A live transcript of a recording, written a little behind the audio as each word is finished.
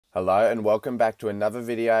Hello and welcome back to another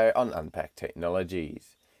video on Unpacked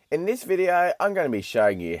Technologies. In this video, I'm going to be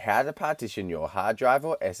showing you how to partition your hard drive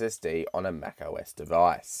or SSD on a macOS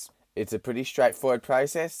device. It's a pretty straightforward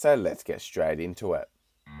process, so let's get straight into it.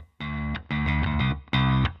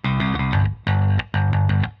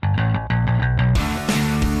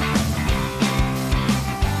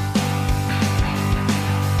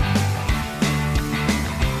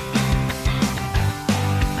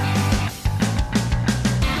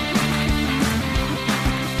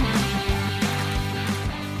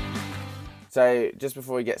 So just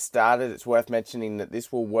before we get started, it's worth mentioning that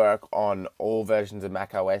this will work on all versions of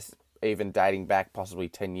macOS, even dating back possibly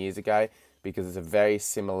 10 years ago, because it's a very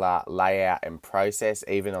similar layout and process,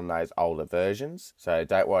 even on those older versions. So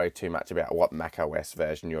don't worry too much about what macOS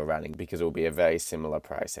version you're running, because it will be a very similar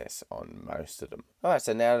process on most of them. Alright,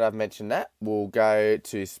 so now that I've mentioned that, we'll go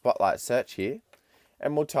to Spotlight Search here,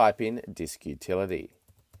 and we'll type in Disk Utility,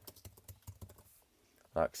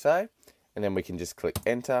 like so, and then we can just click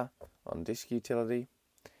Enter on Disk Utility,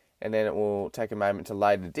 and then it will take a moment to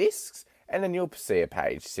load the disks, and then you'll see a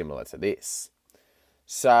page similar to this.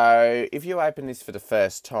 So if you open this for the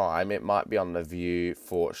first time, it might be on the view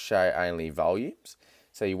for Show Only Volumes,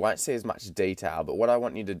 so you won't see as much detail, but what I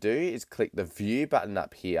want you to do is click the View button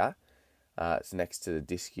up here, it's next to the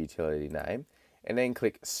Disk Utility name, and then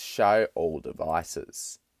click Show All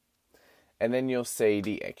Devices, and then you'll see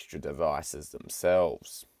the extra devices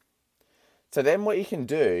themselves. So then what you can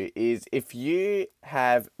do is, if you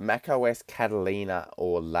have macOS Catalina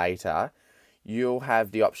or later, you'll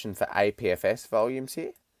have the option for APFS volumes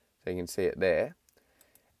here. So you can see it there.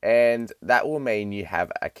 And that will mean you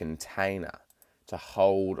have a container to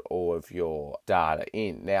hold all of your data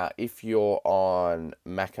in. Now, if you're on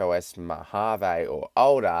macOS Mojave or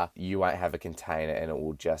older, you won't have a container and it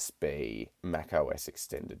will just be macOS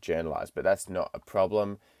Extended Journalized. But that's not a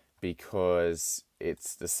problem, because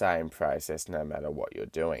it's the same process no matter what you're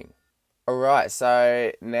doing. Alright,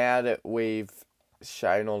 so now that we've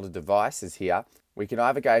shown all the devices here, we can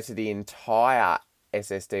either go to the entire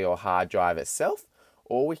SSD or hard drive itself,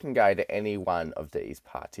 or we can go to any one of these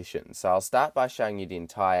partitions. So I'll start by showing you the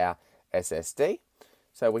entire SSD.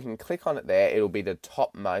 So we can click on it there, it'll be the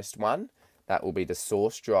topmost one, that will be the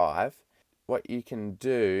source drive. What you can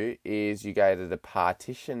do is you go to the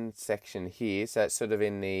partition section here, so it's sort of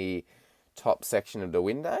in the top section of the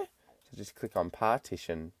window. So just click on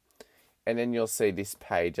partition, and then you'll see this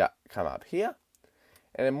page come up here.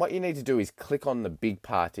 And then what you need to do is click on the big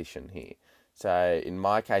partition here. So in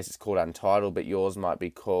my case it's called Untitled, but yours might be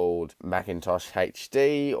called Macintosh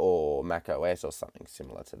HD or macOS or something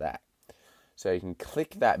similar to that. So you can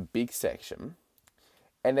click that big section,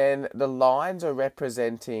 and then the lines are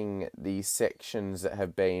representing the sections that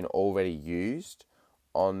have been already used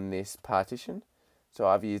on this partition. So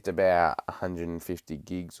I've used about 150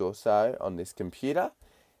 gigs or so on this computer,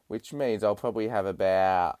 which means I'll probably have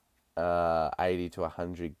about 80 to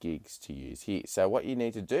 100 gigs to use here. So what you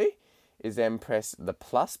need to do is then press the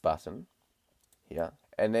plus button here,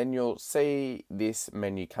 and then you'll see this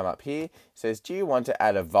menu come up here. It says, do you want to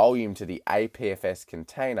add a volume to the APFS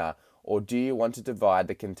container, or do you want to divide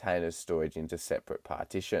the container's storage into separate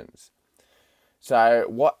partitions? So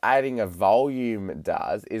what adding a volume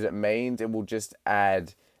does is it means it will just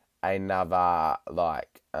add another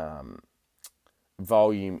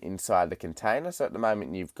volume inside the container. So at the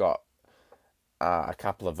moment you've got a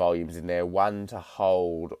couple of volumes in there, one to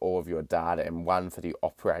hold all of your data and one for the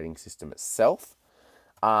operating system itself.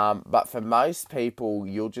 But for most people,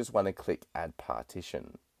 you'll just want to click Add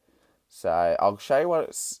Partition. So I'll show you what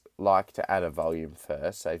it's like to add a volume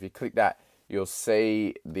first. So if you click that, you'll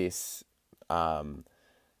see this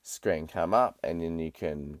screen come up, and then you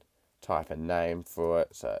can type a name for it,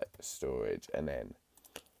 so storage, and then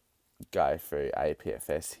go through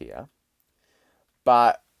APFS here.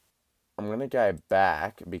 But I'm going to go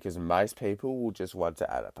back because most people will just want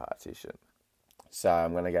to add a partition. So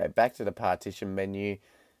I'm going to go back to the partition menu,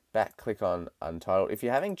 click on Untitled. If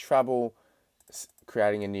you're having trouble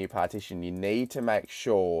creating a new partition, you need to make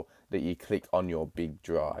sure that you click on your big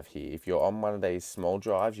drive here. If you're on one of these small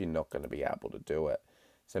drives, you're not going to be able to do it.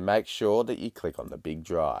 So make sure that you click on the big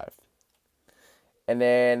drive. And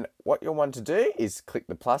then what you'll want to do is click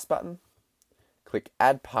the plus button, click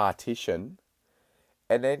Add Partition,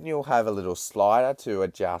 and then you'll have a little slider to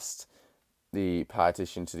adjust the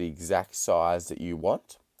partition to the exact size that you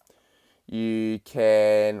want. You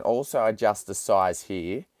can also adjust the size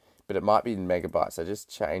here, but it might be in megabytes, so just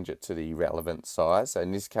change it to the relevant size. So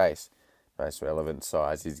in this case, most relevant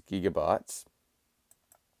size is gigabytes.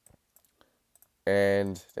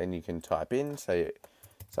 And then you can type in, so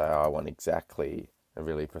I want exactly a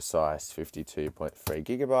really precise 52.3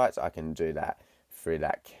 gigabytes, I can do that through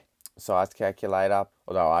that size calculator.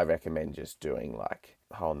 Although I recommend just doing like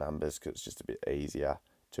whole numbers because it's just a bit easier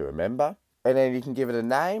to remember. And then you can give it a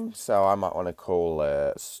name. So I might want to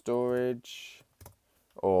call storage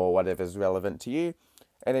or whatever's relevant to you.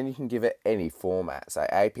 And then you can give it any format. So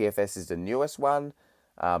APFS is the newest one,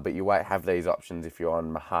 but you won't have these options if you're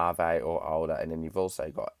on Mojave or older. And then you've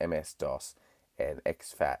also got MS-DOS and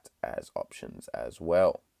exFAT as options as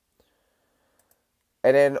well.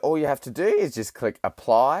 And then all you have to do is just click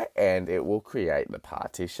apply and it will create the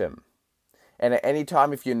partition. And at any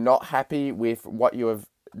time, if you're not happy with what you have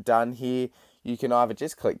done here, you can either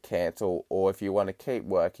just click cancel, or if you want to keep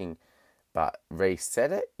working but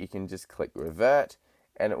reset it, you can just click revert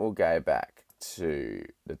and it will go back to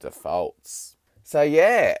the defaults. So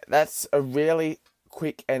yeah, that's a really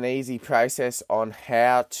quick and easy process on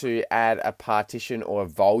how to add a partition or a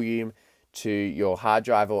volume to your hard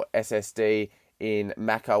drive or SSD in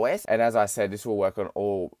macOS. And as I said, this will work on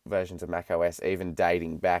all versions of macOS, even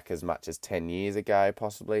dating back as much as 10 years ago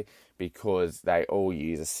possibly, because they all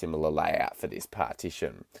use a similar layout for this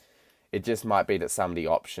partition. It just might be that some of the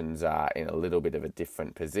options are in a little bit of a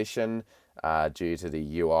different position due to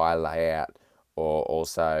the UI layout, or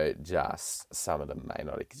also just some of them may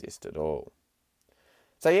not exist at all.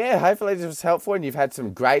 So yeah, hopefully this was helpful and you've had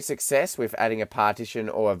some great success with adding a partition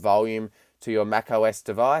or a volume to your macOS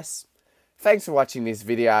device. Thanks for watching this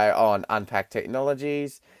video on Unpack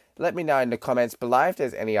Technologies. Let me know in the comments below if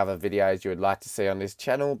there's any other videos you would like to see on this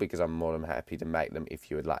channel, because I'm more than happy to make them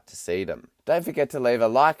if you would like to see them. Don't forget to leave a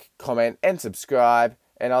like, comment and subscribe,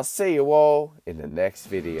 and I'll see you all in the next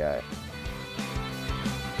video.